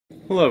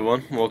Hello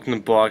everyone, welcome to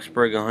box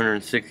break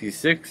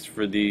 166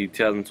 for the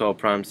 2012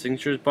 Prime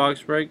Signatures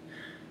box break.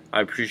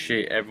 I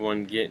appreciate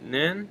everyone getting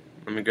in.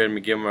 I'm going to go ahead and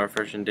begin my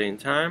refreshing date and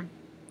time.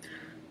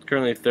 It's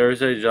currently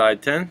Thursday, July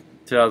 10th,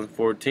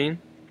 2014.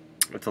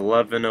 It's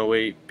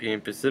 11:08 p.m.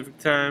 Pacific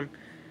time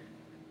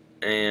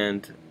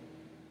and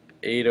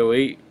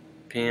 8:08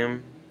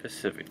 p.m.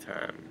 Pacific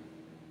time.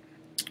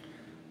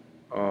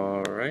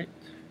 Alright,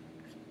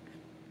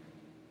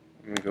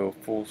 I'm going to go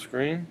full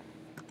screen.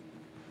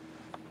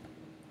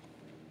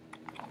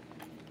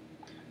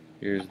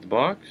 Here's the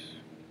box.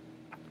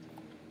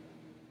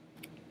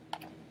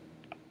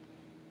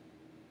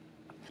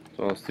 It's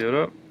all sealed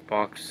up.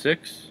 Box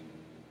 6.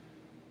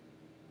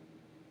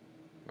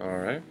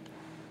 Alright.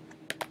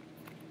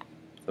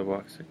 So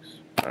box 6.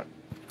 Alright.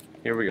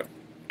 Here we go.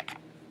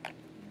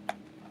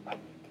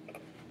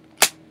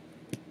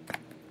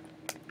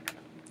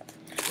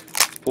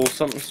 Let's pull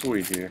something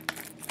sweet here.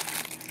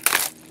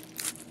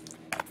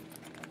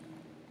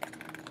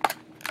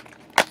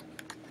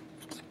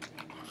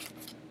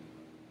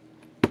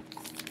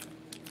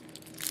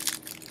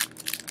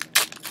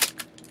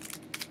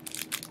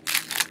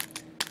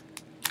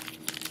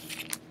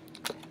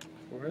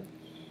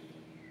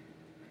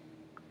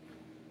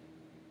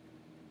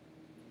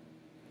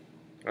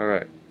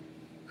 Alright.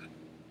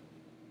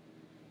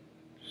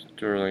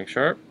 Sterling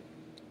Sharp.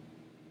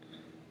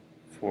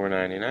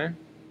 $4.99.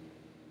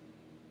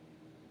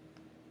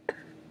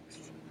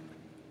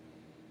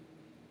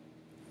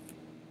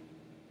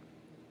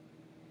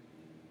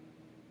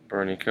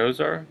 Bernie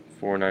Kosar,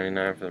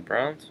 $4.99 for the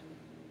Browns.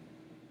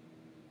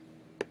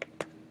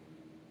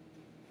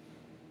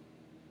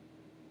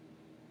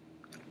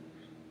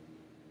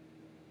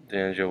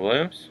 DeAngelo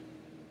Williams,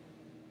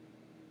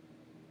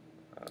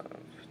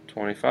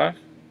 25.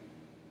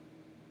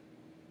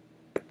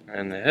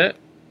 And the hit.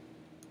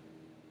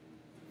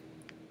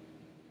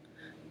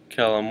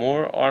 Kellen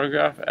Moore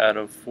autograph out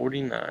of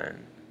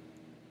 49.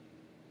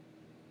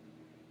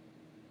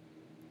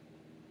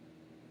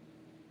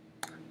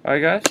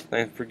 Alright guys,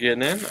 thanks for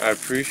getting in. I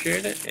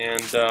appreciate it,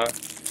 and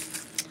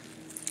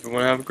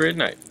everyone have a great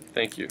night.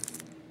 Thank you.